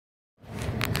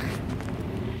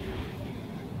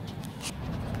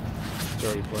It's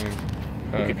already playing.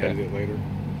 We can edit it later.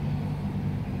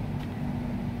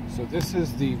 So this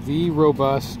is the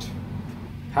VRobust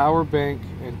power bank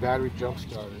and battery jump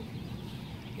starter.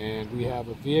 And we have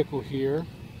a vehicle here,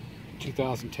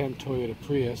 2010 Toyota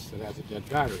Prius, that has a dead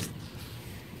battery.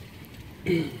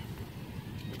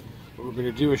 What we're going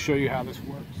to do is show you how this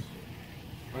works.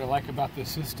 What I like about this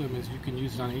system is you can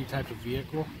use it on any type of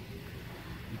vehicle.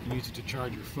 You can use it to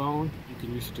charge your phone. You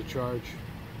can use it to charge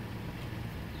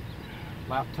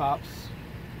laptops,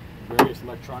 various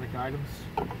electronic items.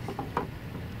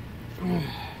 But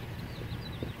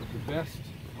the best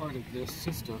part of this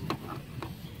system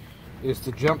is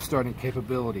the jump starting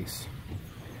capabilities.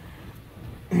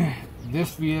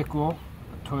 This vehicle,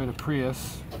 a Toyota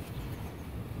Prius,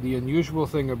 the unusual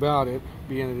thing about it,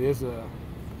 being it is a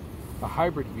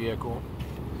hybrid vehicle,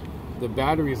 the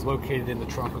battery is located in the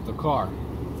trunk of the car.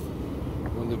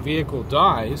 When the vehicle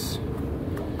dies,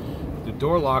 the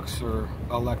door locks are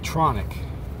electronic,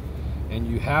 and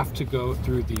you have to go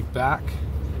through the back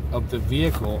of the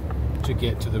vehicle to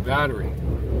get to the battery.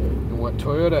 And what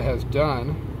Toyota has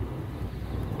done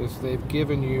is they've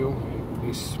given you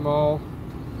a small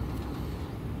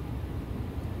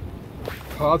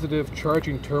positive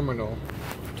charging terminal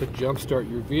to jumpstart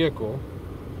your vehicle,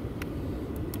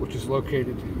 which is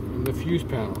located in the fuse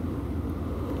panel.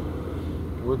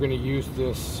 We're going to use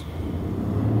this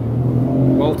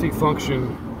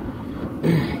multi-function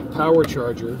power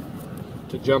charger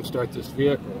to jumpstart this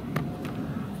vehicle.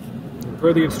 And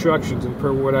per the instructions and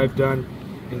per what I've done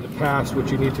in the past,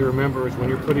 what you need to remember is when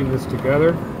you're putting this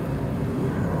together,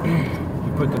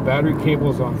 you put the battery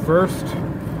cables on first,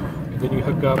 and then you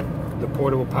hook up the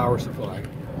portable power supply.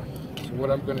 So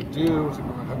what I'm going to do is I'm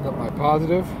going to hook up my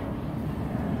positive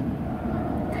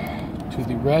to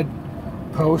the red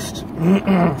post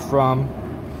from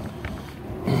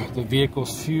the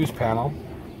vehicle's fuse panel.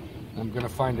 I'm going to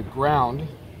find a ground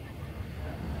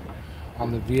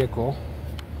on the vehicle,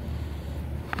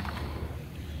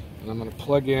 and I'm going to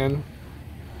plug in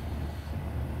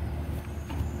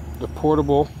the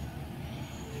portable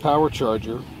power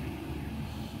charger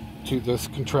to this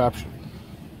contraption.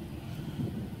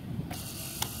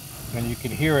 And you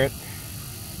can hear it.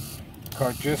 The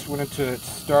car just went into its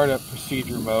startup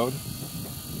procedure mode,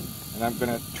 and I'm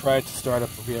going to try to start up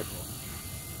the vehicle.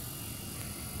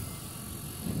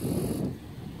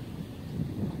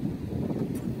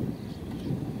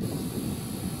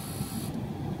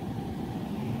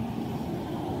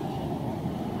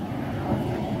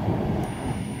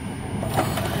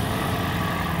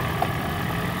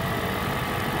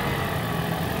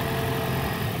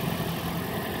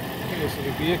 So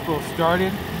the vehicle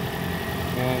started,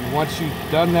 and once you've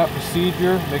done that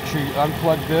procedure, make sure you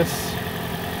unplug this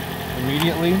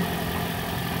immediately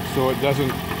so it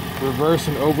doesn't reverse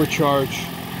and overcharge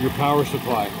your power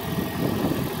supply.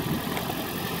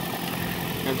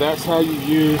 And that's how you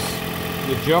use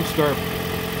the jump start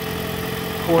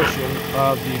portion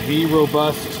of the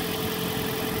VRobust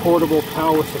portable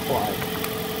power supply.